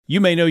You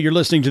may know you're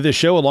listening to this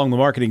show along the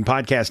Marketing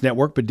Podcast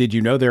Network, but did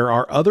you know there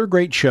are other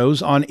great shows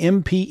on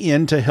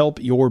MPN to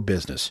help your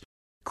business?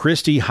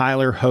 Christy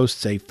Heiler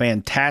hosts a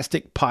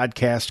fantastic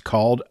podcast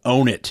called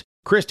Own It.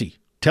 Christy,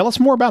 tell us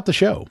more about the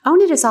show.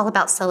 Own It is all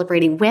about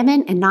celebrating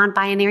women and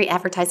non-binary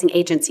advertising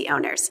agency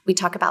owners. We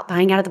talk about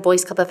buying out of the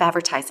Boys Club of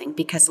Advertising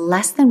because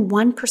less than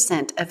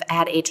 1% of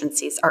ad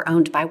agencies are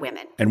owned by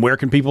women. And where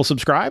can people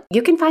subscribe?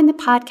 You can find the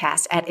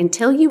podcast at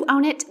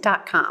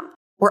untilyouownit.com.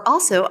 We're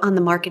also on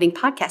the Marketing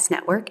Podcast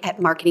Network at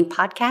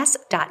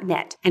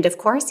marketingpodcast.net. And of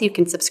course, you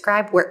can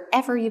subscribe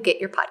wherever you get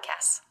your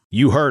podcasts.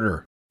 You heard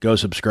her. Go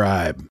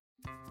subscribe.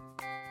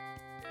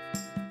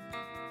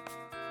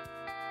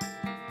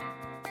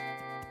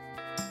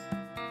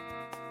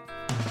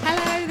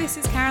 Hello, this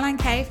is Caroline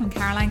Kay from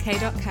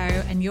carolinekay.co,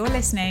 and you're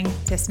listening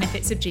to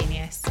Snippets of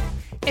Genius.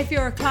 If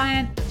you're a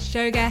client,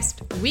 show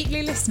guest,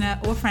 weekly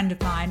listener, or friend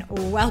of mine,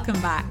 welcome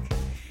back.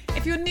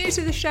 If you're new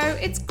to the show,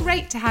 it's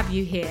great to have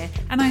you here,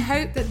 and I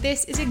hope that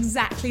this is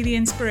exactly the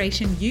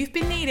inspiration you've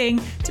been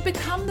needing to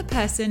become the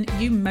person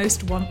you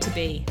most want to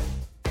be.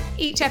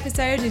 Each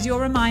episode is your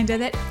reminder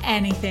that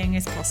anything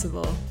is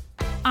possible.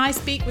 I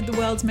speak with the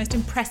world's most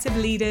impressive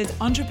leaders,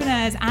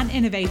 entrepreneurs, and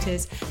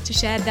innovators to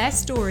share their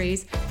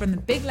stories, from the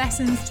big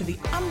lessons to the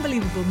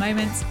unbelievable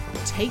moments,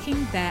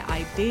 taking their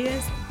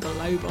ideas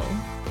global.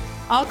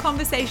 Our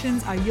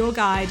conversations are your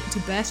guide to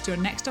burst your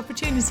next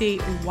opportunity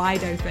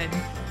wide open.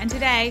 And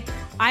today,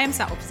 I am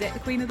sat opposite the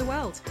Queen of the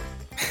World.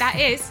 That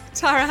is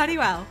Tara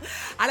Honeywell.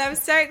 And I'm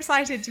so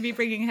excited to be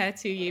bringing her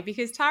to you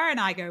because Tara and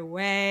I go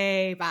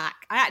way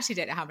back. I actually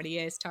don't know how many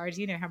years. Tara, do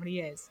you know how many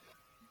years?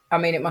 I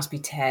mean, it must be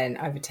 10,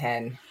 over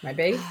 10,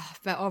 maybe.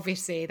 But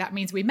obviously, that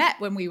means we met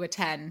when we were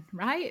 10,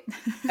 right?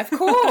 Of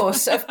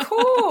course, of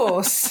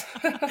course.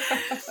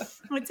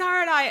 Well,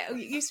 Tara and I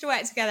used to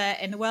work together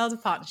in the world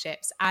of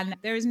partnerships, and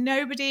there is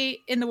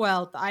nobody in the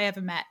world that I ever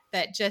met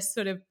that just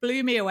sort of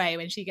blew me away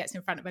when she gets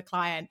in front of a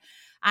client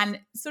and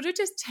sort of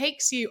just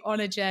takes you on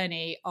a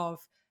journey of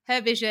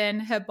her vision,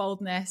 her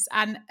boldness,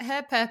 and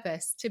her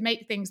purpose to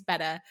make things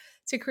better,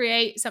 to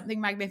create something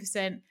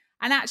magnificent.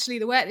 And actually,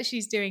 the work that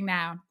she's doing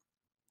now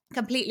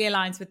completely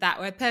aligns with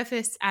that, where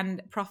purpose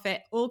and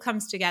profit all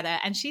comes together,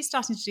 and she's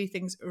starting to do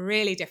things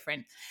really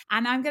different.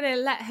 And I'm going to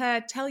let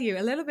her tell you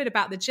a little bit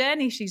about the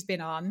journey she's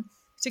been on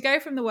to go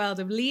from the world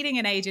of leading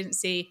an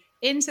agency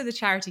into the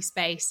charity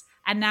space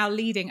and now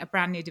leading a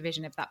brand new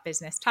division of that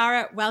business.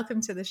 Tara,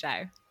 welcome to the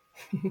show.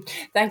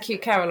 Thank you,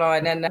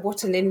 Caroline. And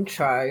what an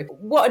intro.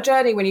 What a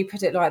journey when you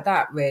put it like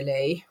that,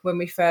 really. When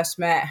we first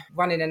met,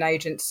 running an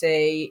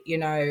agency, you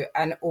know,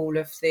 and all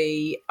of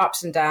the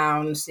ups and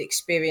downs, the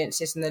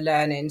experiences and the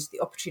learnings,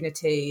 the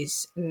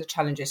opportunities and the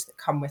challenges that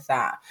come with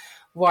that,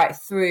 right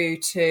through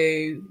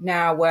to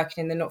now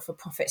working in the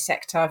not-for-profit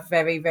sector,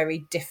 very, very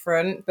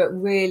different, but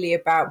really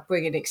about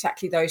bringing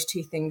exactly those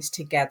two things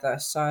together.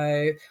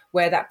 So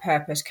where that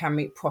purpose can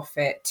meet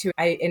profit to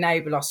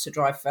enable us to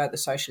drive further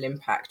social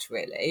impact,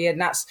 really.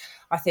 And that's,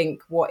 I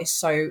think, what is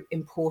so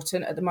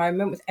important at the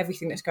moment with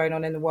everything that's going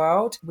on in the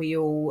world. We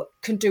all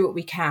can do what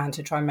we can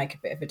to try and make a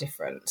bit of a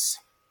difference.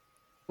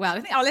 Well, I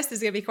think our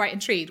listeners are going to be quite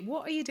intrigued.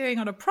 What are you doing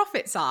on a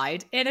profit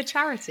side in a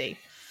charity?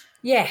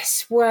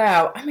 Yes,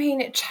 well, I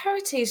mean,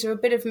 charities are a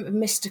bit of a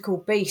mystical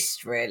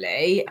beast,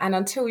 really. And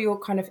until you're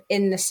kind of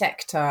in the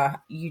sector,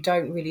 you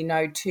don't really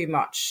know too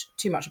much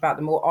about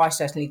them. Or I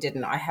certainly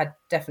didn't. I had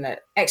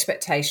definite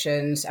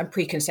expectations and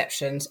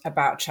preconceptions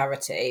about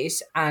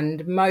charities,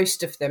 and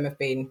most of them have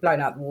been blown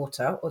out the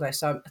water, although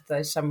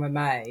some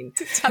remain.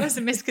 Tell us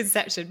a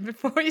misconception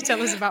before you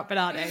tell us about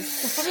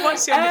Bernardo's.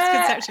 What's your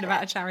misconception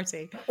about a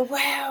charity?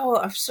 Well,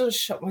 I've sort of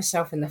shot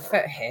myself in the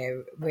foot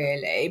here,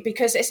 really,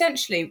 because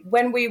essentially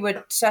when we were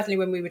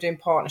doing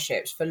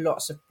partnerships for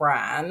lots of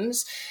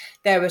brands,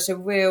 there was a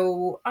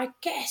real, I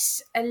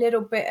guess, a little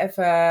bit of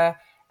a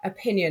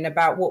opinion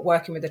about what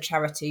working with a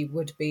charity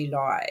would be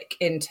like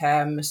in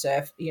terms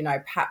of, you know,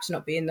 perhaps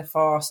not being the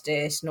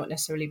fastest, not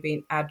necessarily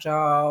being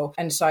agile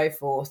and so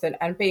forth,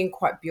 and being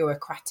quite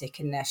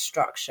bureaucratic in their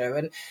structure.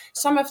 And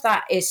some of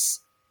that is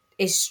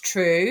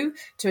true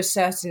to a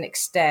certain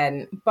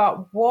extent,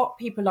 but what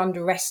people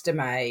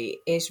underestimate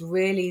is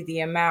really the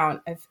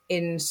amount of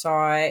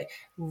insight,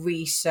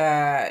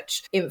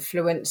 research,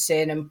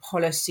 influencing and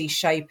policy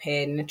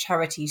shaping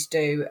charities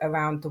do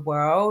around the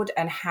world,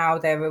 and how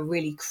they're a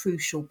really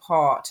crucial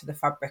part to the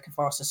fabric of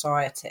our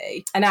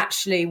society. And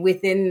actually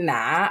within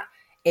that,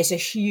 is a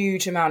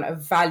huge amount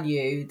of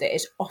value that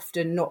is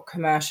often not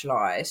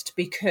commercialised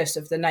because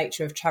of the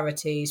nature of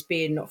charities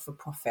being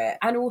not-for-profit.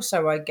 And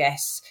also, I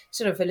guess,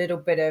 sort of a little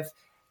bit of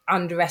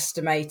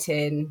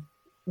underestimating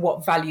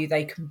what value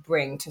they can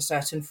bring to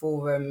certain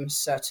forums,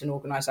 certain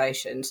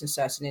organisations and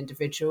certain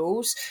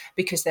individuals,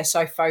 because they're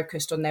so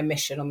focused on their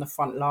mission on the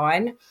front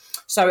line.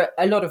 So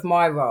a lot of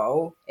my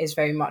role is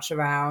very much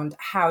around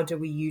how do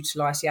we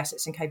utilise the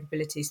assets and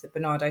capabilities that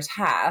Bernardo's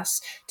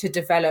has to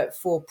develop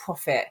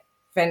for-profit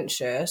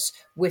ventures,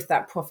 with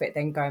that profit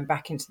then going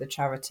back into the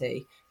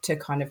charity to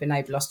kind of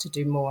enable us to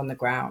do more on the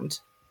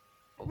ground.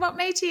 what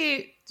made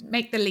you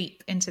make the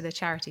leap into the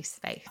charity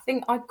space? I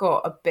think I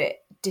got a bit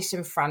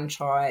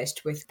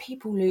disenfranchised with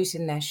people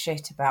losing their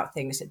shit about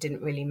things that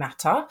didn't really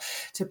matter,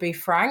 to be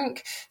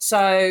frank.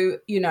 So,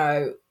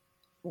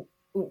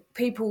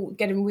 people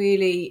getting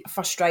really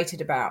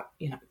frustrated about,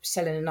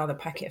 selling another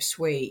packet of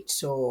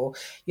sweets or,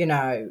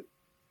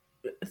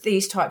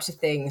 these types of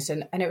things.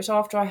 And it was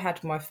after I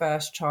had my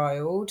first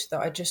child that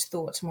I just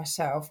thought to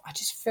myself, I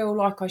just feel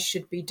like I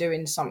should be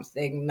doing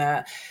something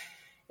that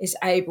is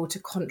able to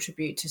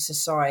contribute to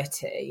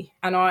society.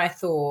 And I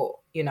thought,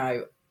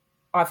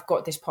 I've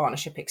got this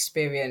partnership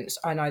experience.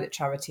 I know that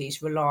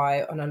charities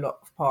rely on a lot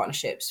of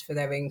partnerships for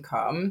their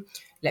income.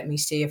 Let me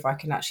see if I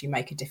can actually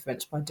make a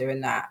difference by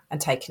doing that and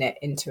taking it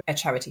into a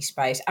charity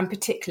space, and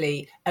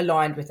particularly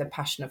aligned with a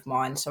passion of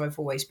mine. So I've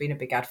always been a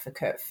big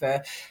advocate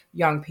for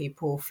young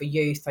people, for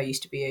youth. I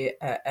used to be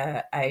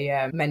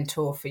a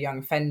mentor for young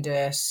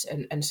offenders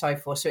and so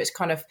forth. So it's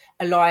kind of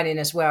aligning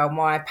as well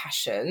my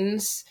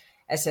passions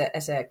as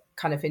a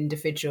kind of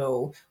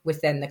individual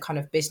with then the kind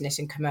of business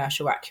and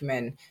commercial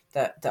acumen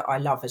that I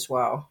love as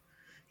well.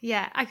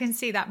 Yeah, I can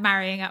see that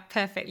marrying up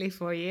perfectly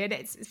for you. And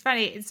it's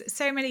funny, it's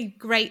so many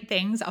great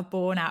things are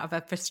born out of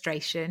a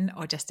frustration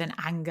or just an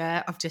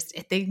anger of just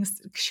things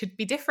should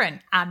be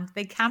different, and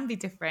they can be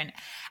different.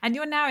 And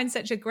you're now in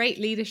such a great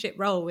leadership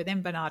role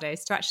within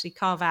Barnardo's to actually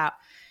carve out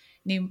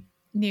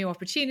new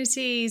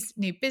opportunities,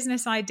 new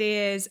business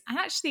ideas, and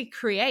actually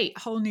create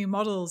whole new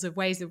models of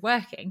ways of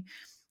working.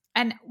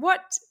 And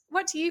what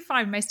do you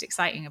find most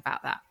exciting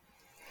about that?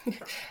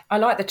 I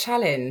like the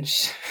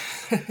challenge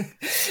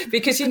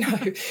because,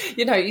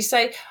 you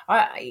say,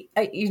 I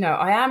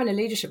am in a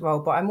leadership role,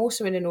 but I'm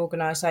also in an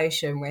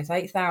organisation with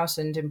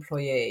 8,000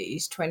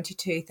 employees,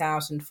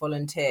 22,000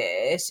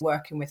 volunteers,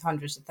 working with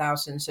hundreds of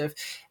thousands of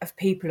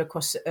people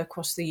across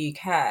the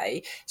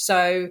UK.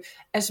 So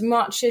as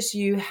much as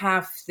you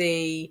have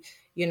the,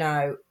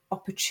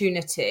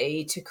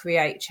 opportunity to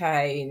create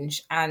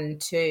change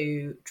and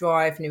to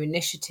drive new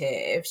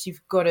initiatives,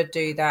 you've got to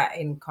do that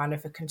in kind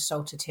of a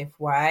consultative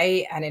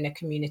way and in a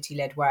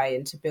community-led way,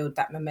 and to build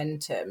that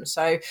momentum.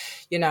 So,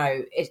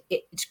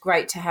 it's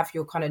great to have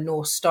your kind of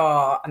North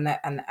Star and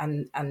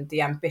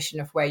the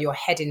ambition of where you're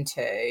heading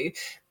to,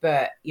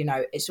 but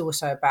it's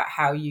also about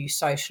how you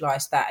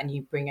socialise that and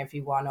you bring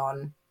everyone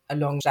on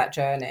along that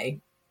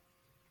journey.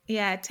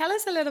 Yeah, tell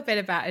us a little bit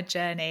about a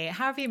journey.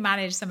 How have you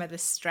managed some of the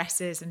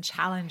stresses and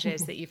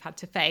challenges that you've had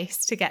to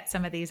face to get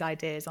some of these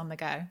ideas on the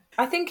go?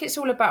 I think it's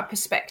all about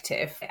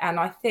perspective. And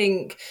I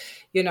think,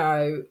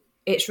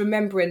 it's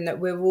remembering that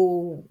we're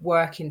all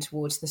working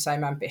towards the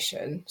same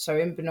ambition. So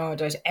in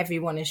Barnardo's,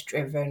 everyone is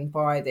driven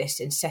by this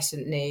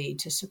incessant need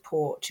to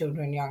support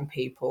children and young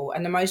people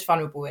and the most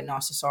vulnerable in our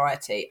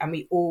society. And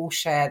we all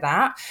share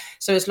that.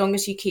 So as long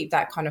as you keep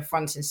that kind of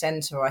front and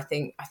centre, I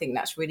think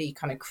that's really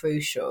kind of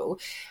crucial.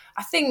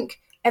 I think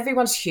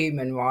everyone's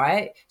human,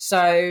 right?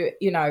 So,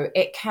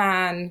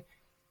 dealing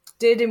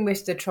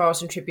with the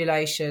trials and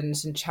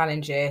tribulations and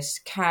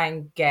challenges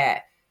can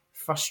get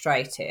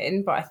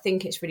frustrating, but I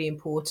think it's really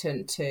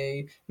important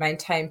to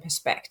maintain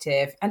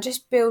perspective and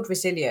just build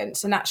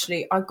resilience. And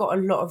actually, I got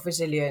a lot of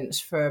resilience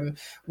from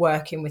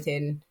working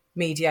within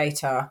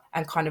Mediator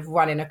and kind of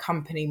running a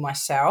company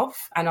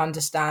myself and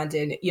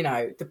understanding,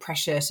 the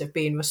pressures of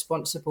being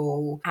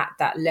responsible at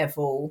that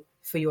level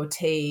for your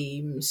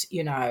teams,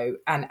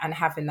 and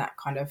having that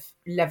kind of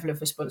level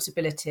of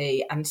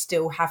responsibility and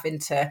still having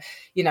to,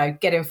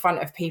 get in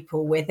front of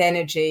people with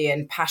energy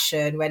and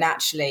passion when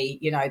actually,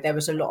 there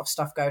was a lot of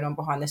stuff going on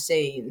behind the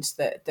scenes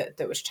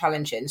that was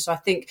challenging. So I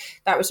think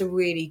that was a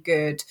really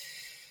good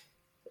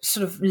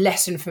sort of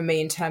lesson for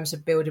me in terms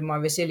of building my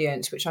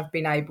resilience, which I've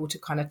been able to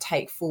kind of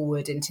take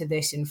forward into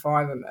this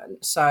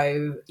environment.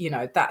 So,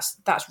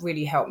 that's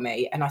really helped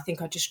me. And I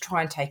think I just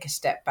try and take a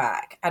step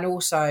back, and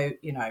also,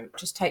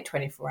 just take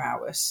 24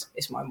 hours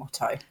is my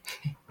motto.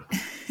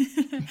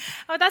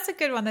 Oh, that's a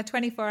good one, the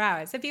 24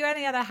 hours. Have you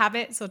any other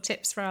habits or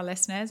tips for our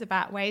listeners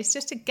about ways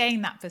just to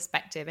gain that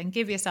perspective and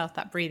give yourself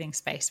that breathing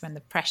space when the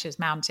pressure's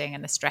mounting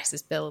and the stress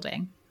is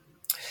building?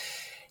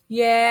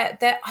 Yeah,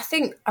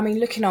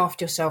 looking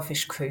after yourself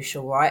is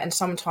crucial, right? And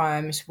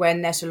sometimes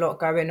when there's a lot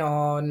going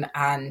on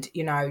and,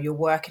 you're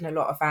working a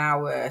lot of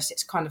hours,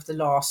 it's kind of the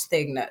last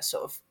thing that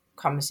sort of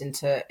comes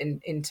into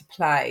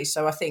play.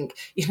 So I think,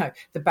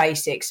 the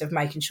basics of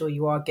making sure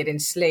you are getting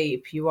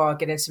sleep, you are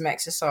getting some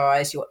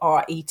exercise, you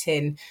are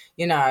eating,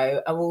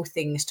 are all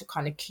things to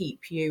kind of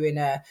keep you in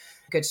a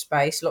good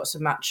space. Lots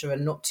of matcha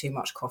and not too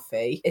much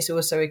coffee is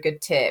also a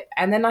good tip.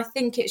 And then I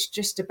think it's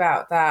just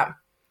about that.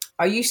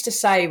 I used to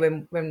say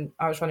when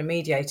I was running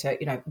Mediator,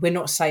 we're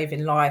not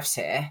saving lives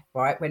here,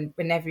 right?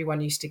 When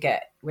everyone used to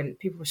when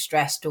people were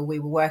stressed or we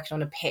were working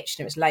on a pitch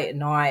and it was late at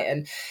night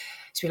and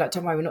to be like,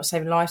 don't worry, we're not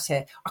saving lives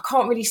here. I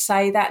can't really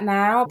say that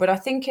now, but I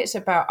think it's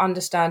about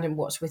understanding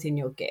what's within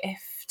your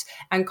gift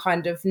and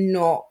kind of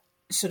not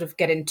sort of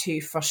getting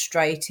too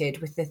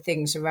frustrated with the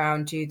things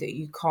around you that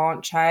you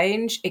can't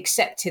change,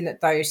 accepting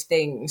that those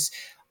things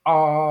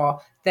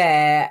are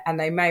there, and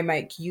they may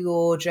make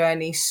your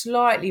journey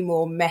slightly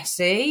more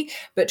messy,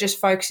 but just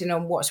focusing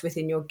on what's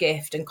within your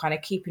gift and kind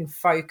of keeping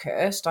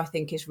focused, I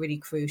think is really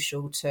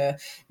crucial to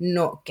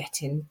not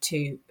getting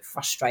too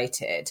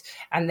frustrated.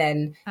 And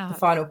then the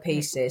final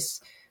piece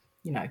is,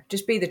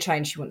 just be the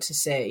change you want to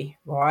see,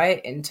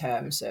 right? In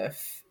terms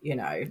of,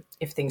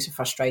 if things are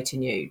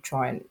frustrating you,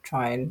 try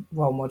and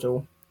role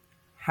model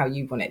how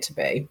you want it to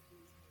be.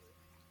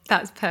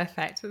 That's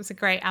perfect. It was a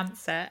great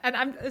answer. And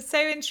I'm so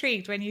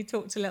intrigued when you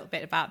talked a little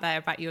bit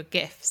about your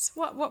gifts.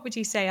 What would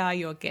you say are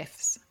your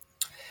gifts?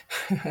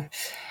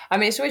 I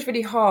mean, it's always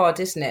really hard,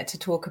 isn't it, to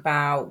talk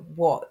about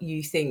what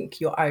you think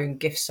your own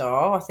gifts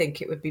are. I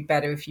think it would be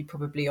better if you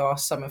probably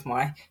asked some of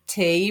my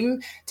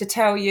team to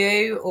tell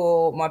you,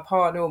 or my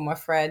partner or my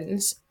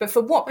friends. But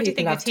for what do you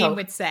think the team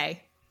would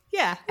say?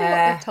 Yeah,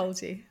 what they've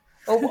told you.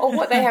 or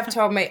what they have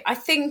told me. I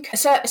think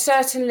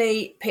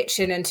certainly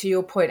pitching, and to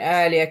your point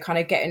earlier, kind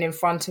of getting in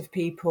front of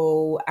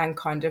people and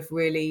kind of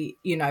really,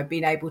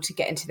 being able to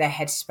get into their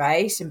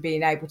headspace and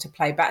being able to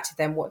play back to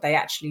them what they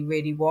actually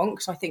really want.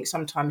 Because I think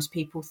sometimes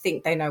people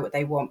think they know what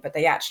they want, but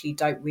they actually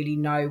don't really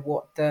know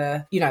what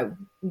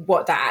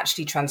what that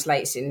actually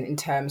translates in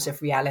terms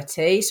of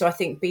reality. So I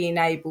think being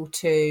able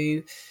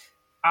to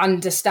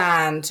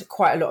understand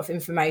quite a lot of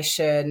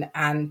information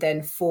and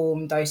then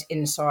form those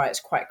insights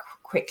quite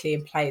quickly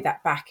and play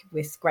that back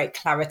with great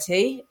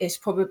clarity is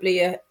probably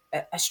a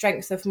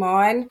strength of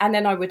mine. And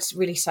then I would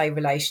really say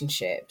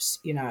relationships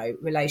and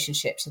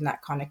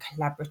that kind of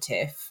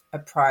collaborative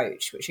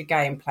approach, which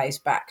again plays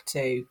back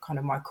to kind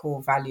of my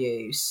core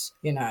values,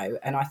 and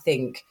I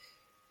think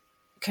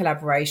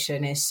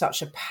collaboration is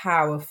such a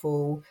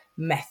powerful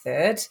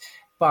method,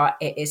 but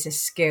it is a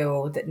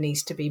skill that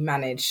needs to be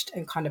managed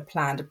and kind of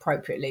planned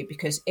appropriately,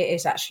 because it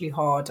is actually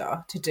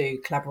harder to do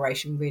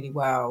collaboration really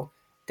well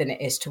than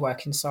it is to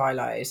work in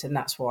silos. And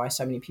that's why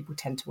so many people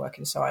tend to work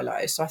in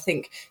silos. So I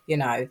think,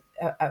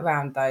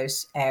 around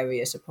those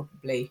areas are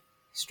probably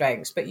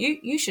strengths. But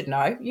you should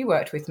know, you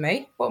worked with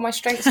me. What are my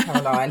strengths,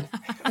 Caroline?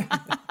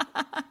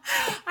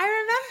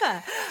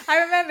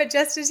 I remember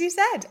just as you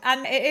said.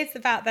 And it is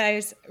about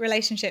those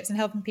relationships and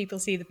helping people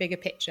see the bigger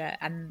picture,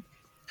 and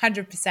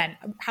 100%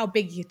 how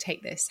big you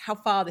take this, how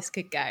far this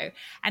could go,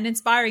 and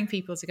inspiring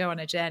people to go on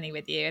a journey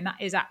with you. And that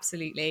is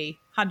absolutely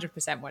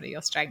 100% one of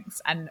your strengths,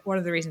 and one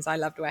of the reasons I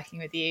loved working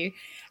with you.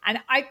 And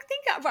I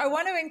think I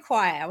want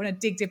to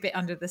dig a bit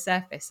under the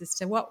surface as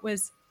to what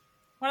was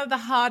one of the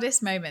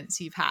hardest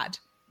moments you've had,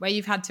 where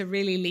you've had to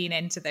really lean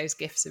into those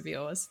gifts of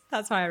yours.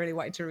 That's why I really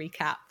wanted to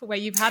recap, where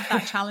you've had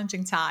that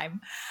challenging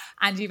time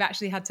and you've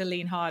actually had to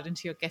lean hard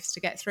into your gifts to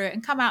get through it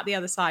and come out the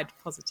other side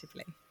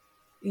positively.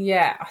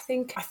 Yeah, I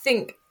think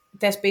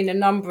there's been a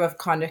number of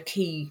kind of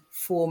key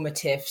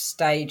formative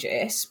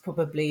stages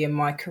probably in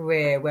my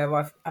career where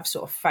I've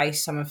sort of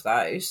faced some of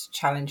those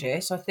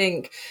challenges. I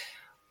think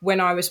when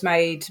I was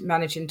made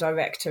managing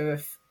director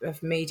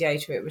of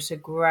Mediator, it was a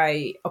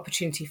great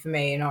opportunity for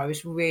me, and I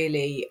was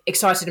really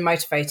excited and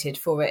motivated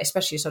for it,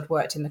 especially as I'd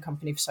worked in the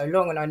company for so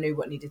long and I knew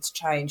what needed to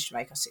change to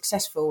make us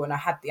successful, and I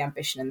had the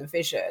ambition and the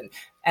vision.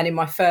 And in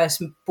my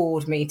first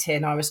board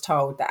meeting, I was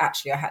told that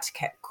actually I had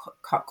to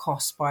cut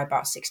costs by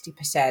about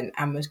 60%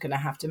 and was going to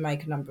have to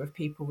make a number of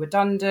people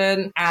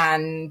redundant.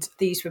 And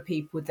these were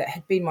people that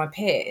had been my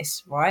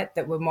peers, right?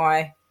 That were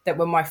my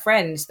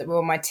friends, that were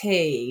on my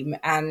team.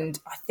 And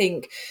I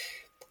think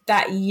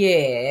that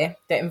year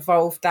that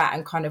involved that,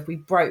 and kind of we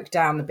broke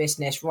down the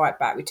business right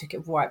back, we took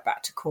it right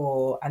back to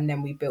core, and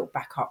then we built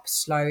back up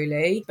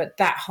slowly. But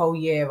that whole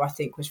year I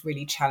think was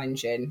really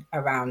challenging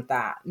around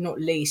that, not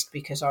least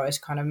because I was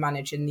kind of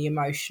managing the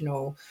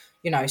emotional,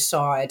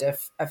 side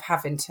of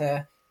having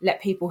to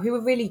let people who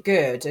were really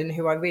good and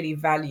who I really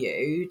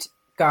valued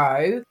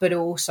go, but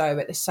also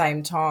at the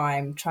same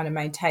time trying to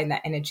maintain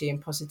that energy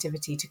and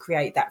positivity to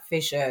create that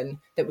vision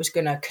that was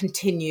going to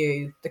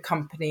continue the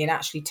company and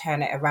actually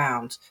turn it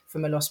around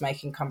from a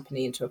loss-making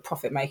company into a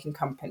profit-making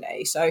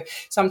company. So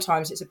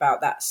sometimes it's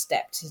about that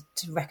step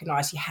to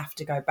recognise you have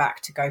to go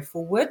back to go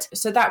forward.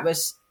 So that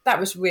was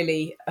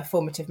really a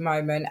formative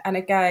moment. And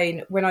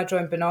again, when I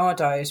joined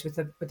Barnardo's with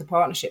the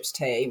partnerships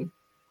team,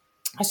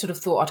 I sort of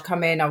thought I'd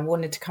come in. I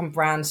wanted to come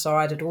brand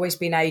side. I'd always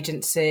been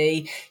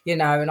agency,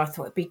 and I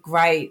thought it'd be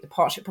great. The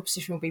partnership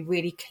proposition would be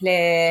really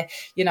clear.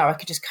 I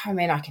could just come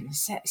in. I can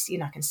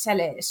sell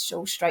it. It's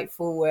all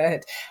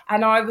straightforward.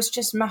 And I was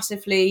just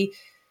massively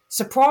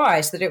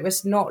surprised that it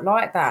was not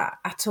like that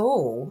at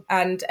all.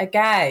 And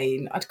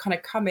again, I'd kind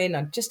of come in.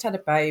 I'd just had a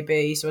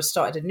baby, so I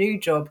started a new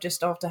job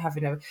just after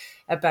having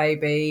a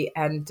baby,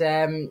 and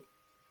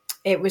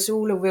it was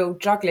all a real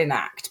juggling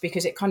act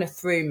because it kind of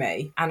threw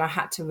me, and I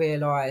had to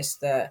realise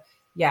that,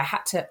 I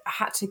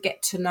had to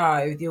get to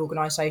know the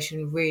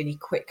organisation really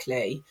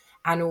quickly,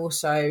 and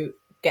also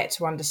get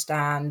to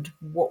understand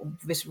what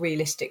was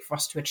realistic for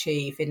us to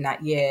achieve in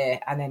that year,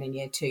 and then in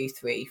year 2,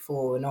 3,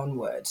 4 and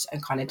onwards,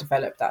 and kind of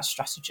develop that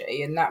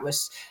strategy. And that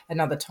was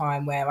another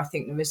time where I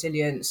think the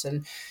resilience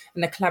and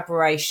the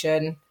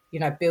collaboration,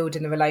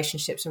 building the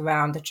relationships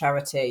around the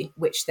charity,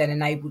 which then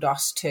enabled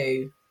us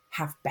to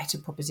have better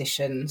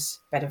propositions,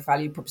 better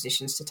value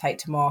propositions to take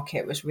to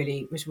market was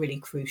really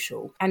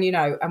crucial. And,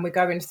 and we're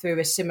going through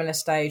a similar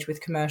stage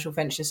with commercial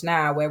ventures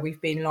now, where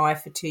we've been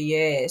live for 2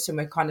 years and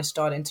we're kind of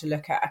starting to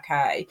look at,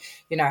 okay,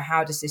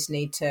 how does this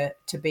need to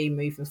be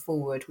moving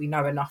forward? We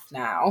know enough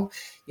now,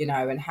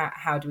 and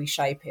how do we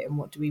shape it and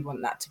what do we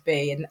want that to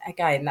be? And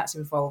again, that's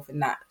involved in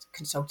that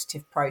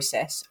consultative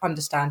process,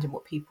 understanding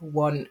what people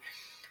want,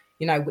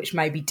 which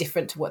may be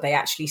different to what they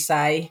actually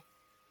say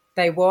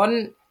they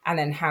want, and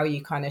then how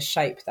you kind of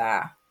shape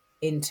that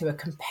into a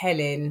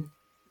compelling,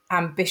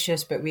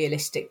 ambitious but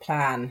realistic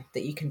plan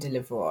that you can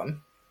deliver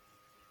on.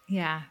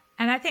 Yeah.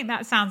 And I think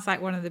that sounds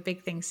like one of the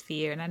big things for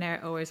you, and I know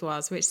it always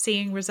was, which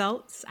seeing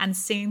results and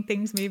seeing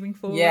things moving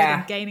forward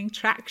and gaining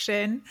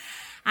traction.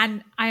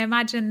 And I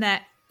imagine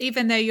that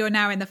even though you're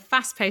now in the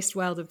fast-paced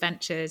world of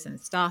ventures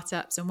and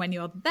startups, and when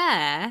you're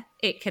there,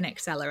 it can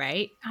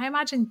accelerate, I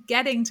imagine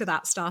getting to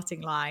that starting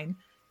line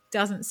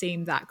doesn't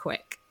seem that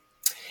quick.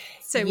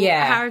 So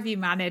how have you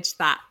managed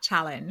that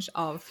challenge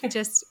of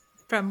just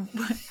from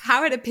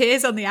how it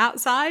appears on the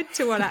outside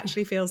to what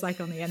actually feels like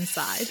on the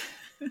inside?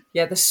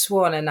 Yeah, the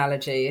swan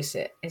analogy,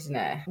 isn't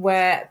it?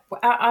 Where,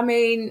 I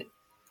mean,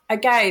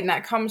 again,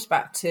 that comes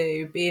back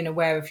to being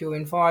aware of your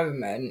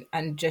environment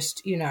and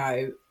just,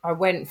 I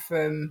went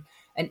from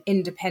an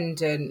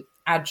independent,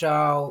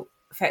 agile,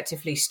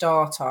 effectively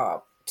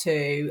startup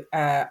to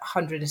a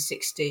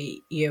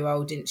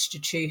 160-year-old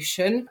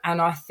institution. And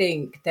I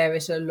think there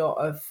is a lot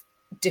of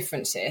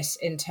differences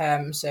in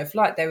terms of,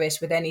 like there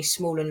is with any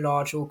small and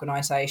large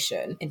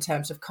organisation, in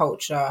terms of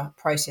culture,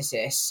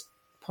 processes,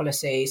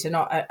 policies,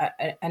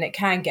 and it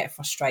can get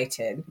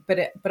frustrating.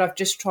 But I've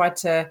just tried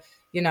to,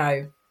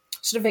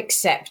 sort of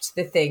accept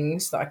the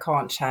things that I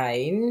can't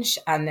change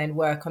and then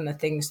work on the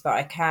things that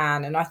I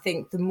can. And I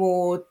think the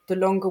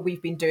longer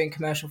we've been doing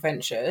commercial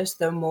ventures,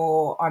 the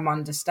more I'm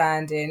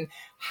understanding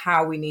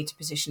how we need to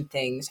position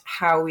things,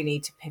 how we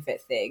need to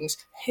pivot things,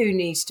 who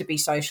needs to be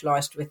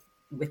socialised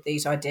with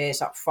these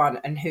ideas up front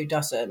and who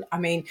doesn't. I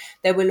mean,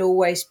 there will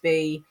always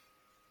be,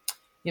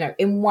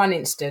 in one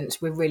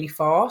instance, we're really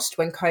fast.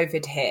 When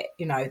COVID hit,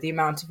 the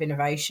amount of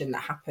innovation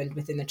that happened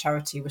within the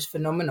charity was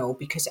phenomenal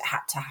because it had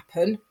to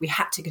happen. We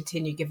had to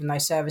continue giving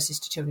those services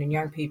to children and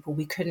young people.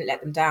 We couldn't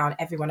let them down.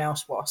 Everyone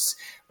else was,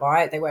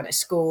 right? They weren't at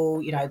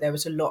school. There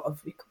was a lot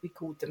of, we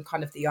called them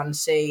kind of the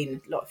unseen,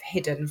 a lot of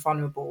hidden,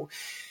 vulnerable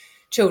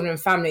children and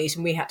families.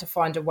 And we had to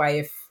find a way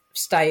of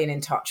staying in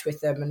touch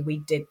with them, and we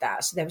did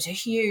that. So there was a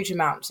huge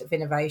amount of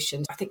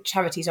innovation. I think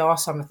charities are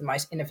some of the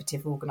most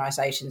innovative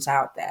organisations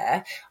out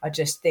there. I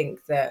just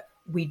think that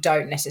we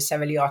don't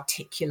necessarily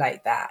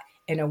articulate that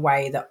in a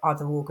way that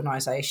other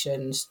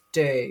organisations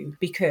do,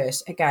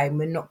 because again,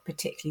 we're not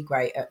particularly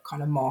great at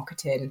kind of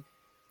marketing,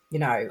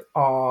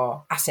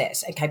 our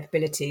assets and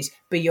capabilities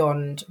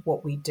beyond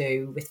what we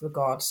do with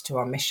regards to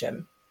our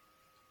mission.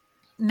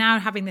 Now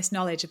having this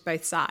knowledge of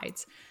both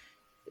sides,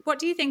 what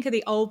do you think are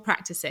the old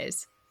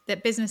practices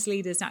that business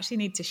leaders actually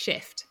need to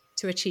shift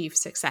to achieve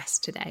success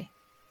today?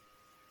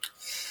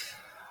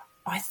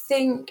 I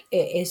think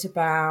it's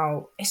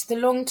the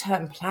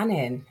long-term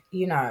planning,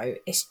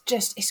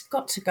 it's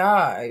got to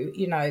go,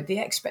 the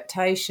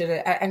expectation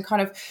and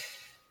kind of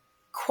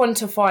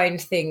quantifying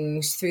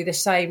things through the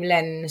same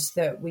lens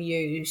that we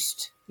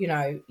used,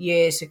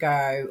 years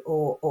ago,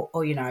 or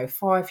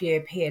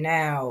 5-year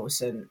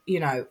P&Ls and,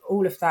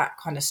 all of that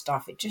kind of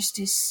stuff. It just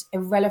is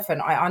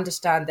irrelevant. I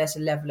understand there's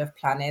a level of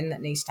planning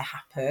that needs to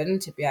happen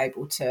to be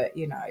able to,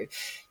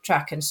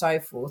 track and so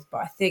forth. But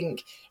I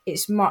think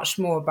it's much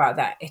more about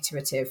that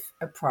iterative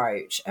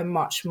approach and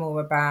much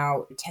more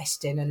about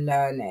testing and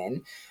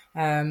learning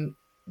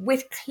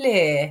with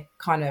clear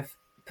kind of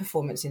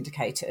performance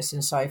indicators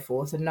and so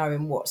forth, and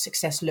knowing what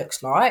success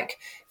looks like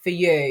for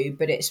you.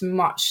 But it's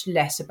much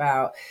less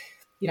about,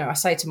 I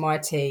say to my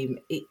team,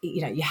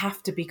 you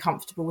have to be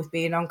comfortable with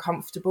being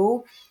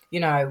uncomfortable.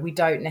 We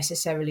don't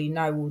necessarily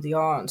know all the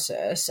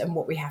answers, and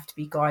what we have to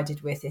be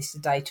guided with is the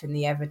data and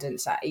the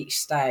evidence at each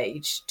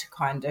stage to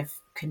kind of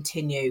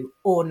continue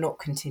or not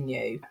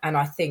continue. And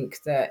I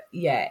think that,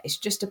 it's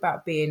just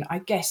about being, I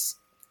guess,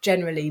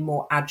 generally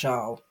more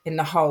agile in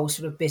the whole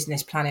sort of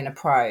business planning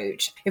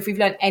approach. If we've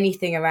learned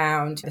anything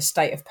around the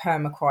state of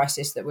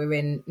perma-crisis that we're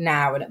in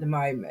now and at the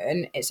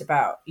moment, it's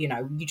about, you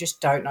just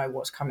don't know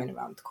what's coming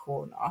around the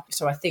corner.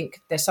 So I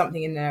think there's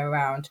something in there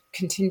around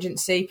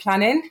contingency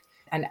planning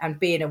and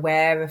being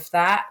aware of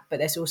that. But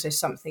there's also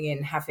something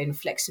in having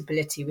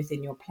flexibility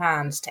within your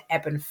plans to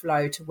ebb and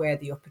flow to where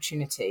the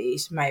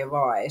opportunities may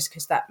arise,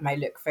 because that may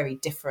look very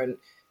different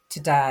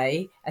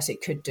today as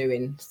it could do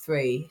in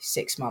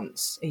 3-6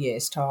 months, a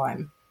year's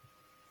time.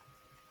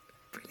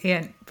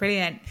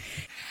 Brilliant.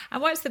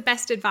 And what's the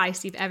best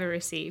advice you've ever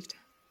received?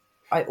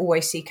 I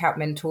always seek out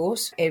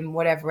mentors in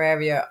whatever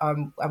area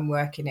I'm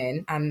working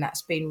in, and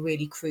that's been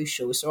really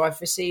crucial. So I've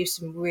received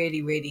some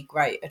really, really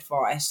great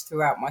advice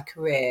throughout my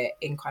career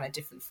in kind of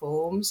different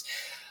forms.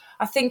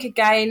 I think,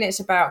 again, it's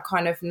about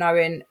kind of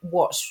knowing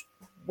what's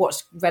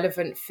what's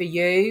relevant for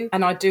you.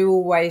 And I do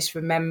always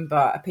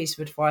remember a piece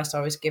of advice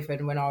I was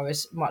given when I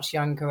was much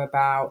younger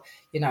about,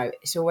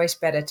 it's always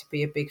better to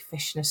be a big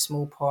fish in a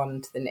small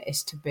pond than it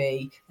is to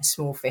be a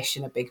small fish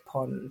in a big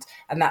pond.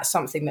 And that's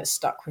something that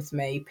stuck with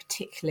me,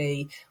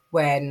 particularly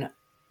when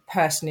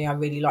personally I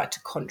really like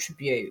to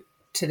contribute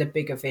to the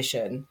bigger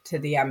vision, to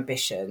the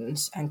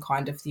ambitions and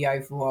kind of the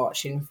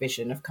overarching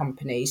vision of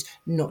companies,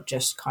 not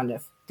just kind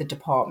of the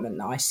department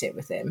that I sit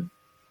within.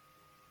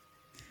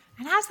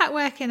 And how's that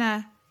work in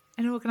an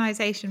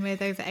organisation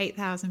with over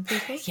 8,000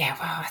 people?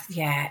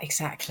 Yeah,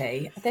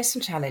 exactly. There's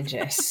some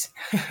challenges.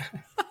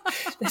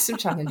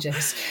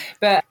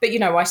 But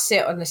I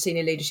sit on the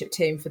senior leadership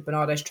team for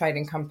Barnardo's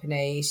trading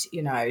companies,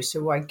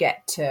 so I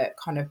get to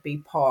kind of be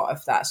part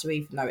of that. So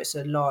even though it's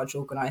a large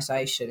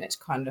organisation, it's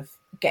kind of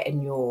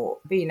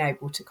being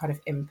able to kind of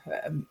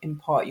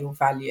impart your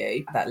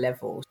value at that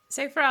level.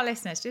 So for our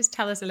listeners, just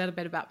tell us a little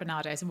bit about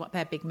Barnardo's and what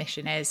their big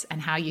mission is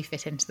and how you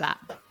fit into that.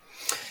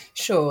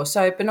 Sure.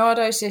 So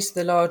Barnardo's is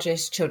the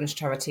largest children's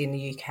charity in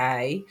the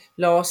UK.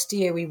 Last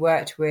year, we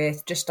worked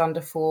with just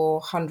under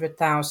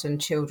 400,000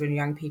 children,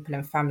 young people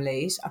and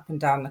families up and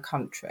down the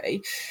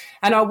country.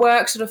 And our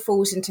work sort of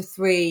falls into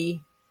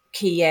three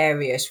key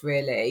areas,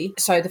 really.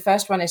 So the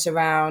first one is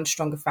around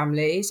stronger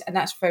families, and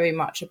that's very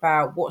much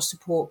about what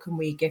support can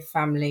we give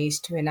families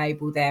to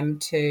enable them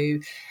to,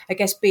 I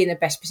guess, be in the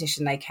best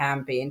position they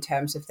can be in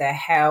terms of their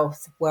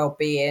health,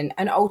 well-being,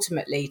 and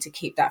ultimately to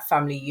keep that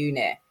family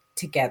unit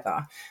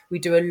together. We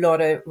do a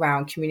lot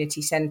around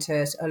community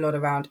centres, a lot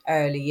around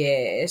early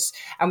years,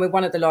 and we're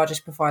one of the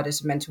largest providers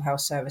of mental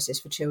health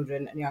services for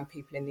children and young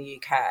people in the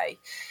UK.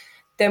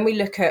 Then we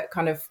look at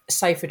kind of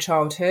safer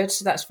childhood.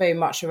 So that's very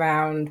much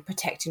around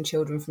protecting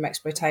children from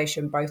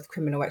exploitation, both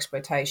criminal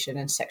exploitation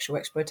and sexual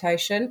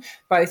exploitation,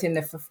 both in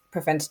the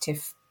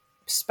preventative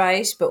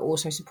space, but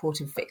also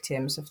supporting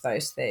victims of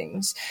those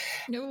things.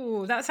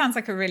 Oh, that sounds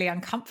like a really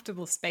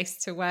uncomfortable space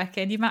to work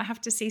in. You might have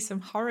to see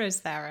some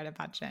horrors there, I'd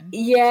imagine.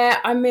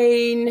 Yeah, I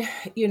mean,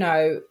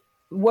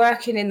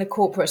 working in the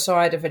corporate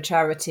side of a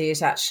charity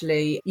is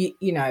actually,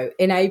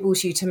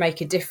 enables you to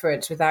make a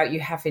difference without you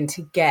having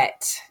to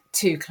get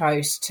too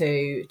close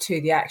to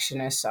the action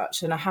as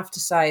such. And I have to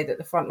say that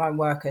the frontline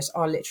workers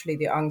are literally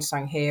the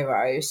unsung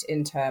heroes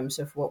in terms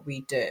of what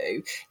we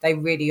do. They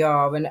really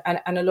are.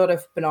 And a lot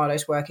of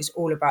Barnardo's work is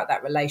all about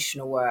that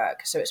relational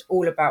work. So it's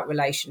all about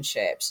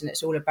relationships, and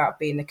it's all about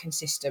being the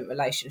consistent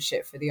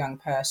relationship for the young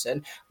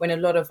person, when a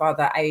lot of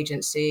other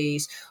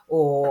agencies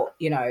or,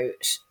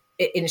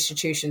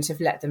 institutions have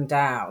let them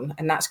down.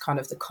 And that's kind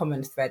of the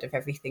common thread of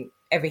everything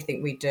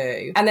we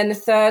do. And then the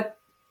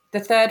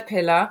third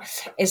pillar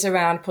is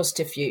around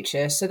positive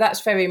future. So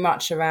that's very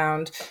much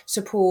around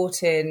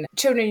supporting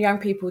children and young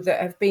people that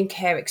have been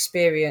care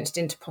experienced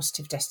into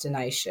positive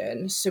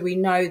destinations. So we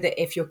know that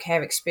if you're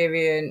care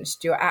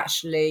experienced, you're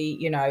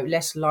actually,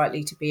 less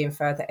likely to be in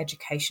further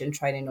education,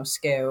 training or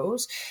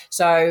skills.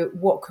 So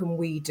what can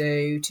we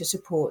do to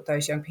support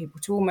those young people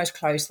to almost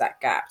close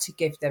that gap, to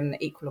give them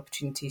the equal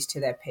opportunities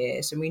to their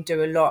peers? And we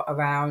do a lot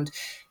around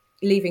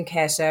leaving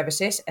care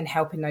services and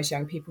helping those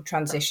young people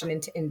transition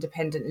into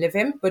independent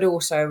living, but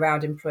also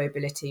around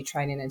employability,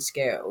 training and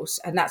skills.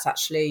 And that's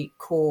actually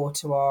core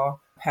to our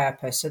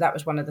purpose. So that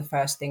was one of the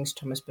first things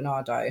Thomas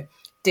Barnardo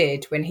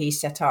did when he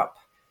set up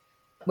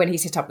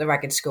the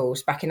Ragged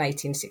Schools back in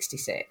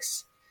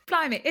 1866.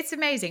 Blimey, it's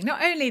amazing.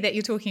 Not only that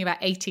you're talking about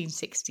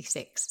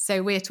 1866,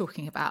 so we're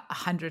talking about a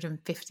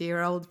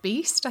 150-year-old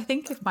beast, I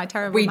think, if my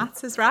terrible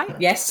maths is right.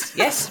 Yes,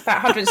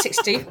 about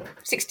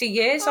 160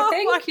 years, I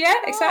think.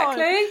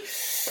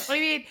 Exactly. I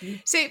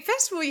mean, so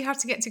first of all, you have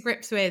to get to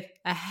grips with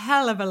a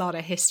hell of a lot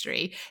of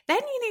history. Then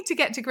you need to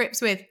get to grips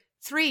with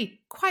 3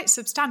 quite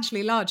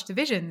substantially large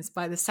divisions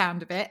by the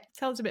sound of it.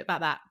 Tell us a bit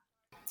about that.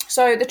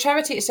 So the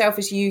charity itself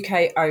is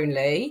UK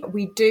only.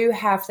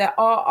 There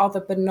are other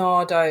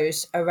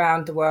Barnardo's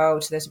around the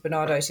world. So there's a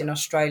Barnardo's in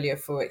Australia,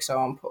 for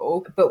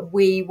example. But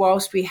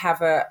whilst we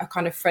have a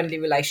kind of friendly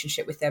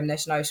relationship with them,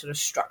 there's no sort of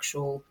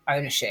structural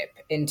ownership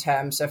in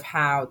terms of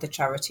how the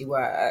charity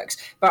works.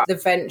 But the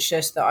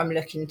ventures that I'm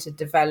looking to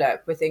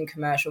develop within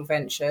Commercial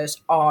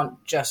Ventures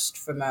aren't just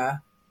from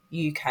a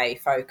UK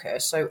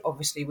focus. So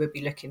obviously we'll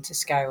be looking to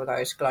scale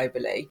those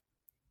globally.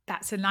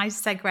 That's a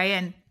nice segue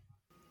in.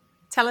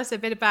 Tell us a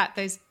bit about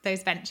those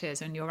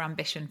ventures and your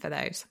ambition for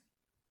those.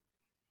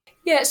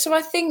 Yeah, so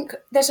I think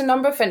there's a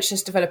number of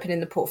ventures developing in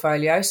the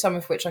portfolio, some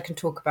of which I can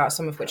talk about,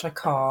 some of which I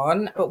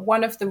can't. But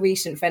one of the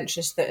recent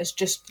ventures that has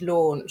just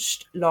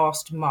launched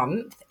last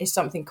month is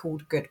something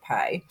called Good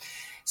Pay.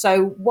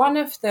 So one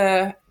of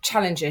the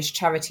challenges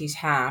charities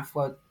have,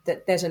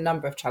 there's a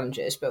number of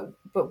challenges, but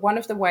one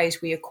of the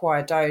ways we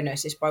acquire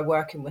donors is by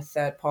working with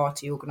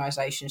third-party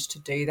organisations to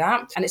do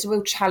that. And it's a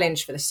real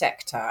challenge for the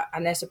sector.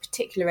 And there's a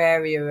particular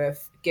area of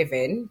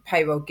giving,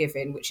 payroll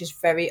giving, which is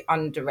very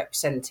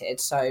underrepresented.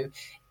 So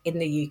in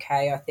the UK,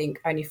 I think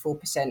only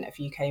 4% of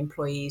UK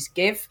employees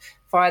give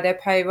via their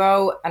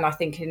payroll. And I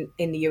think in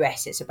the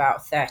US, it's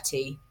about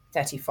 30%.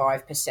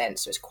 35%.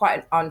 So it's quite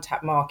an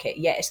untapped market,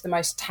 yet it's the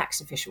most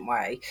tax efficient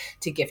way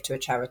to give to a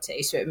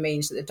charity. So it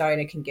means that the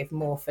donor can give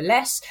more for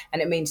less,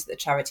 and it means that the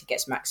charity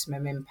gets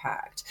maximum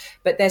impact.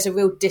 But there's a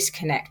real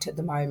disconnect at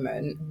the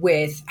moment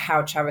with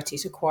how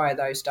charities acquire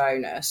those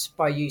donors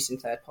by using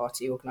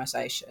third-party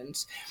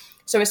organisations.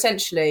 So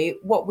essentially,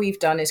 what we've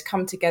done is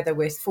come together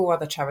with 4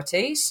 other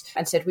charities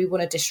and said we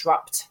want to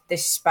disrupt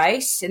this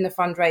space in the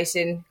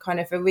fundraising kind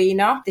of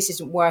arena. This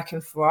isn't working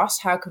for us.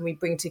 How can we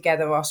bring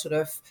together our sort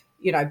of,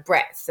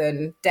 breadth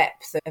and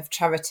depth of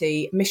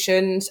charity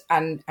missions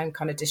and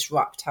kind of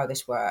disrupt how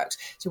this works?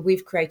 So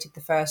we've created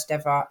the first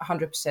ever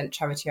 100%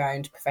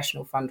 charity-owned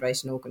professional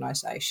fundraising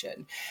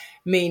organisation,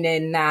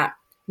 meaning that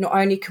not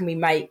only can we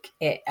make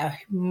it a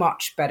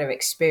much better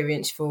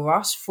experience for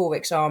us, for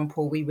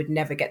example, we would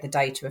never get the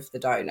data of the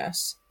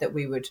donors that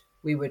we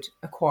would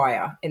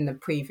acquire in the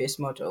previous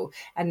model.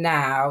 And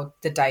now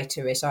the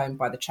data is owned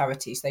by the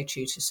charities they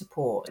choose to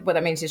support. What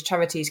that means is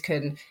charities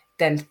can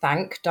then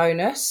thank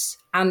donors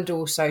and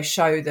also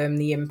show them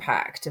the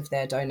impact of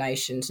their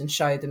donations and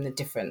show them the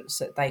difference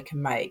that they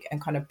can make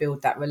and kind of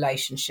build that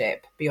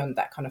relationship beyond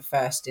that kind of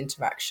first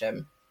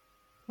interaction.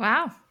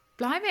 Wow.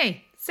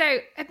 Blimey. So,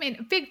 a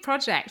big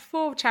project,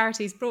 4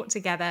 charities brought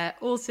together,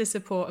 all to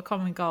support a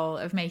common goal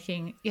of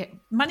making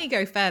money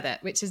go further,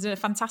 which is a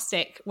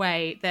fantastic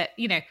way that,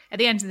 at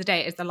the end of the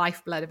day, it's the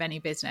lifeblood of any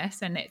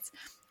business, and it's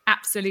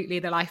absolutely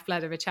the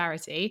lifeblood of a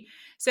charity.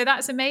 So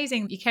that's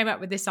amazing you came up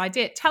with this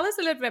idea. Tell us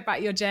a little bit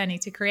about your journey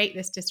to create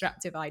this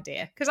disruptive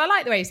idea, because I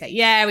like the way you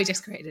say, we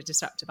just created a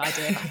disruptive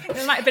idea.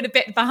 There might have been a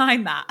bit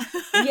behind that.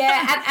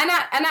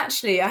 And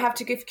actually I have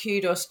to give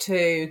kudos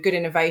to Good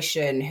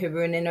Innovation, who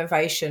were an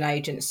innovation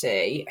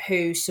agency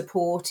who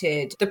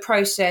supported the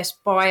process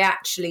by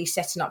actually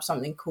setting up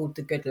something called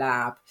the Good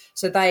Lab.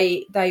 So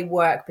they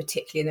work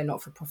particularly in the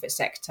not-for-profit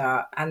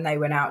sector, and they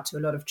went out to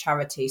a lot of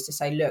charities to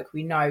say, look,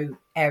 we know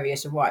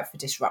areas are ripe for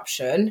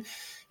disruption,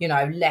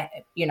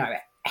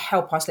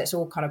 help us, let's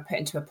all kind of put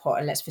into a pot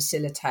and let's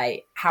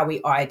facilitate how we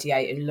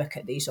ideate and look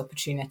at these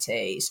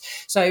opportunities.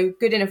 So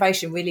Good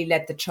Innovation really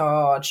led the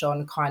charge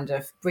on kind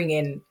of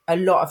bringing a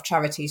lot of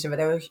charities.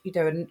 There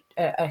were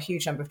a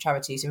huge number of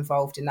charities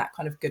involved in that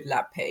kind of Good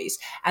Lab piece.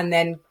 And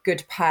then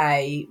Good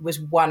Pay was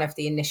one of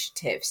the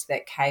initiatives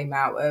that came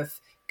out of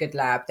Good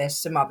Lab. There's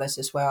some others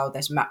as well.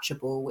 There's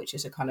Matchable, which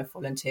is a kind of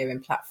volunteering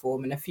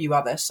platform, and a few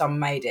others. Some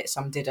made it,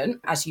 some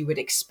didn't, as you would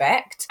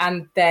expect.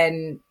 And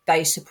then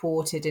they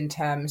supported in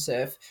terms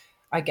of,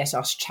 I guess,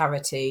 us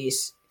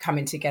charities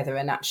coming together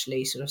and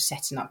actually sort of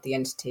setting up the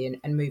entity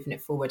and moving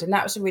it forward. And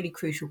that was a really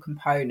crucial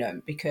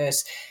component,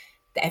 because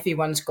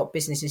everyone's got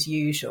business as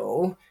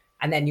usual,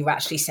 and then you're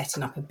actually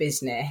setting up a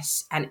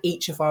business, and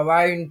each of our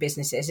own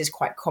businesses is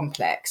quite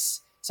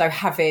complex. So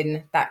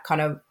having that kind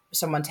of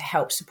someone to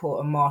help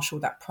support and marshal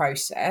that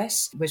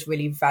process was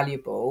really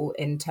valuable,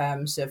 in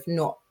terms of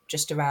not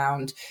just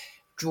around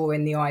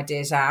drawing the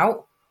ideas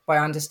out by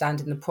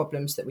understanding the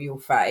problems that we all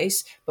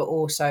face, but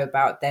also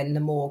about then the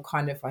more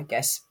kind of, I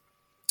guess,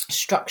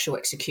 structural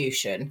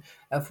execution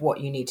of what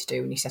you need to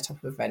do when you set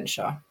up a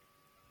venture.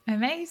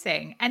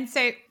 Amazing. And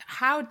so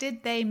how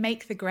did they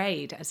make the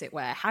grade, as it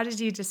were? How did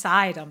you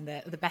decide on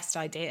the best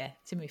idea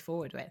to move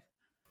forward with?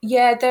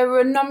 Yeah, there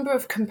were a number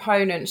of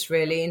components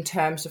really in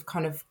terms of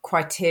kind of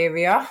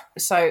criteria.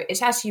 So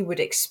it's as you would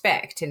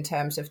expect in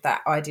terms of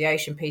that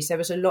ideation piece. There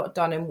was a lot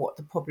done in what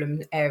the problem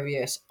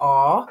areas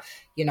are,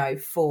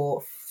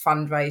 for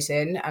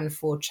fundraising and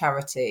for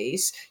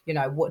charities.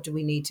 What do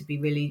we need to be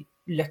really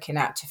looking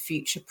at to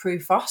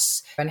future-proof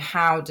us? And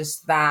how does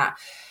that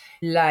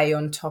lay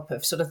on top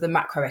of sort of the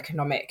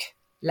macroeconomic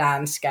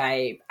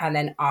landscape, and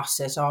then us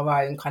as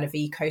our own kind of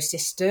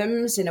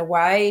ecosystems in a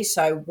way?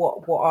 So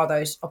what are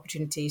those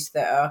opportunities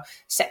that are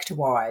sector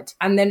wide?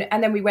 And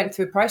then we went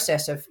through a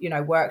process of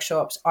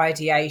workshops,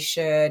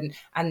 ideation,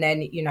 and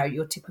then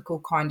your typical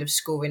kind of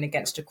scoring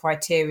against a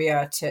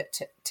criteria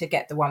to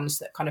get the ones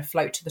that kind of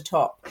float to the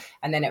top.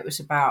 And then it was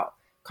about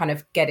kind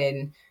of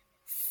getting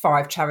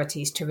 5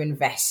 charities to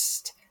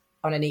invest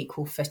on an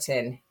equal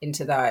footing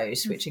into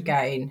those, which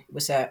again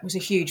was a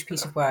huge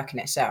piece of work in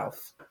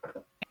itself.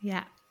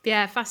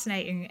 Yeah,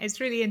 fascinating. It's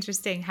really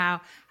interesting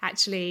how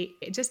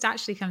it just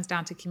comes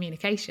down to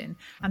communication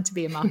and to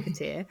be a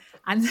marketeer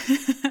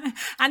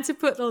and to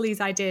put all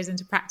these ideas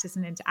into practice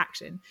and into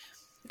action.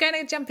 We're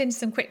going to jump into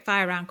some quick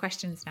fire round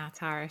questions now,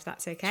 Tara, if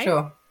that's okay.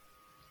 Sure.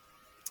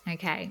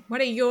 Okay.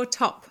 What are your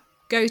top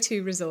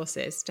go-to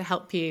resources to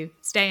help you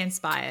stay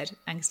inspired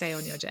and stay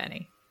on your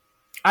journey?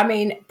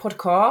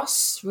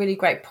 Podcasts, really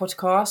great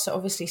podcasts.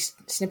 Obviously,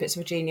 Snippets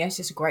of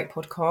Genius is a great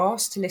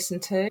podcast to listen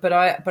to. But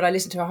I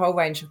listen to a whole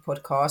range of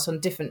podcasts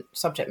on different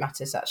subject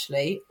matters,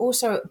 actually.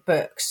 Also,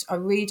 books. I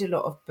read a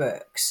lot of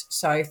books.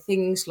 So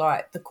things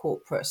like the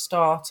corporate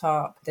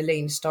startup, the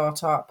lean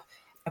startup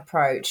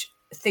approach,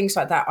 things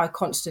like that I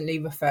constantly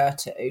refer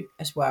to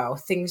as well.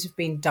 Things have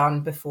been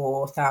done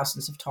before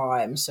thousands of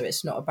times. So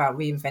it's not about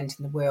reinventing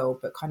the wheel,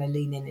 but kind of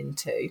leaning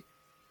into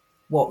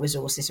what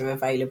resources are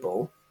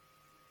available.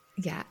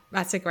 Yeah,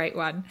 that's a great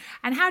one.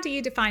 And how do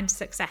you define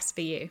success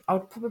for you? I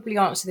would probably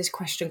answer this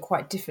question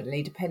quite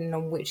differently depending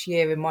on which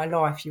year in my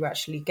life you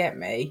actually get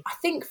me. I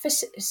think for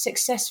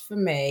success for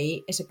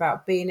me is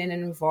about being in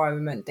an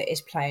environment that is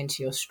playing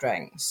to your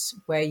strengths,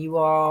 where you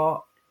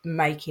are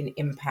making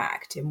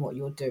impact in what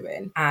you're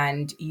doing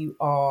and you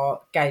are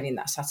gaining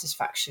that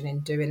satisfaction in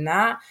doing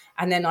that.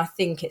 And then I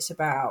think it's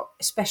about,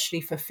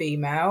 especially for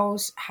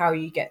females, how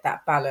you get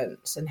that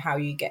balance and how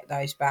you get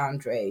those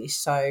boundaries.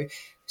 So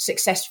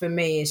success for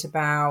me is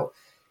about,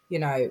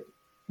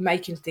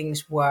 making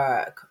things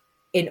work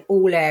in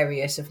all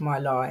areas of my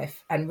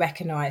life and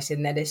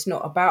recognizing that it's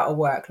not about a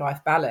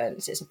work-life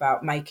balance. It's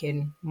about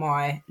making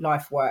my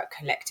life work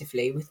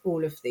collectively with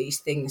all of these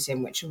things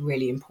in which are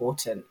really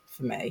important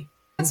for me.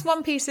 What's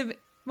one piece of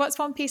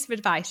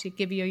advice you'd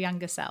give your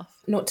younger self?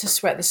 Not to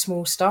sweat the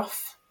small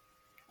stuff.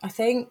 I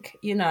think,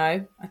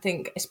 I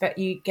expect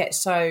you get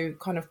so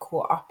kind of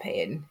caught up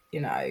in,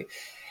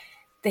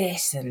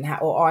 this and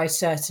that, or I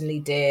certainly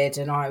did.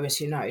 And I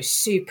was,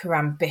 super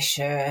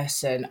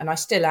ambitious and I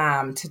still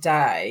am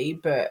today,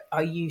 but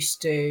I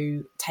used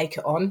to take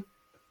it on,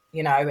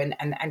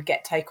 and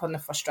take on the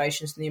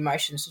frustrations and the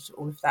emotions of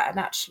all of that. And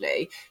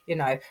actually,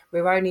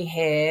 we're only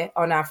here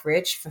on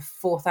average for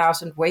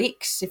 4,000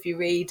 weeks. If you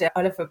read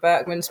Oliver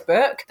Burkeman's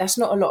book, that's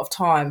not a lot of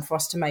time for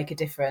us to make a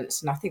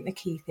difference. And I think the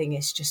key thing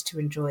is just to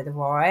enjoy the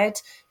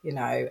ride,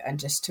 and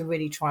just to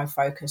really try and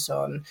focus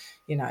on,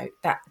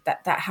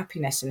 that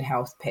happiness and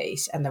health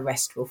piece, and the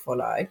rest will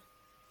follow.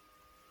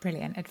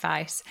 Brilliant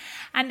advice.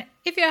 And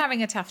if you're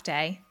having a tough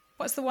day,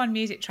 what's the one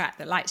music track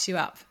that lights you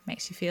up,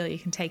 makes you feel you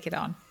can take it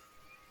on?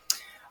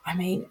 I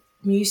mean,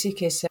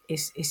 music is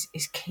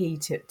key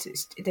to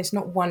there's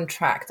not one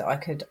track that I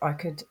could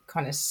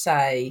kind of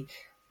say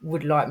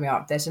would light me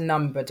up. There's a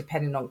number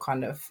depending on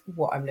kind of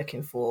what I'm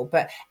looking for,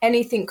 but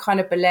anything kind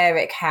of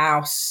Balearic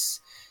house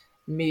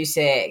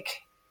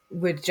music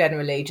would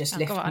generally just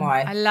lift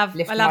my I love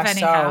any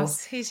soul.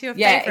 house. Who's your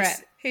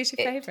favourite? Who's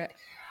your favourite?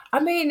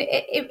 I mean,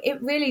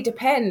 it really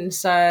depends.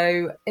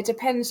 So it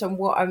depends on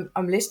what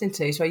I'm listening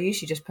to. So I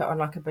usually just put on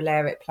like a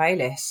Balearic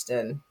playlist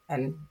and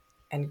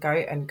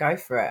go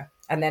for it.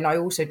 And then I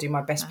also do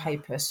my best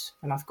papers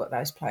when I've got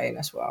those playing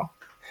as well.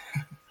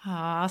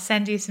 I'll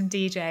send you some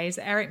DJs.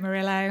 Eric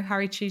Murillo,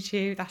 Harry Choo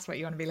Choo. That's what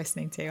you want to be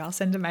listening to. I'll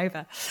send them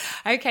over.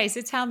 Okay,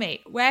 so tell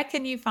me, where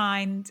can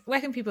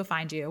people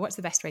find you? Or what's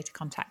the best way to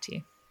contact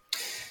you?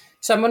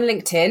 So I'm on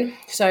LinkedIn.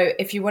 So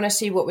if you want to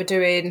see what we're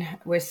doing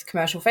with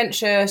Commercial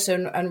Ventures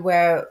and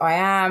where I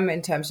am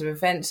in terms of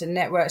events and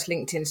networks,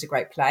 LinkedIn's a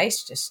great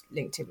place. Just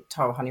LinkedIn with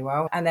Tara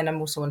Honeywell. And then I'm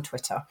also on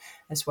Twitter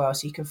as well.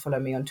 So you can follow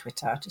me on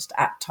Twitter, just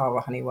at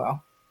Tara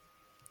Honeywell.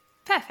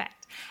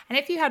 Perfect. And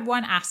if you had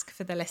one ask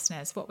for the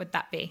listeners, what would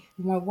that be?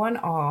 My one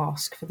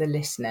ask for the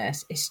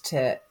listeners is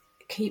to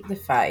keep the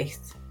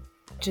faith.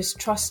 Just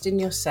trust in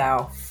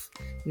yourself.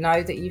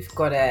 Know that you've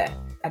got it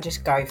and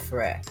just go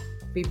for it.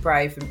 Be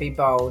brave and be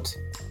bold.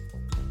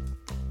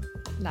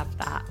 Love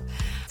that.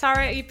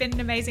 Tara, you've been an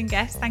amazing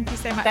guest. Thank you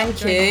so much for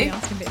joining me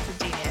on Snippets of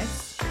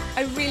Genius.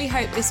 I really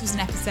hope this was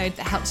an episode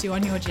that helps you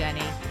on your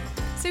journey.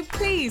 So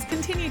please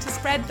continue to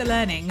spread the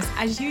learnings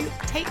as you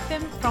take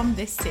them from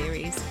this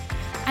series.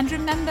 And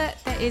remember,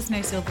 there is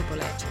no silver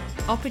bullet.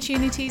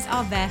 Opportunities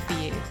are there for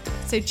you.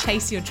 So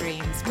chase your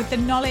dreams with the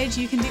knowledge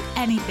you can do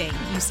anything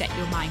you set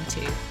your mind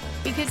to,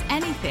 because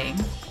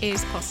anything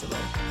is possible.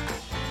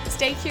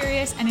 Stay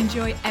curious and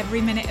enjoy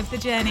every minute of the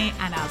journey,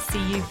 and I'll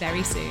see you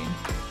very soon.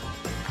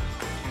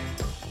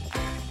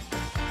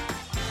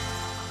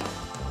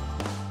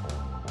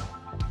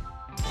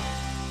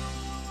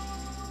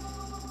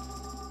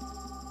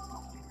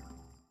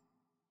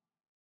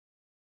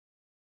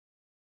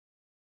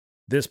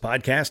 This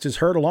podcast is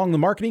heard along the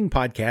Marketing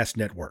Podcast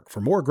Network. For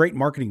more great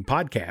marketing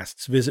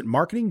podcasts, visit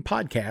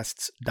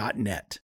marketingpodcasts.net.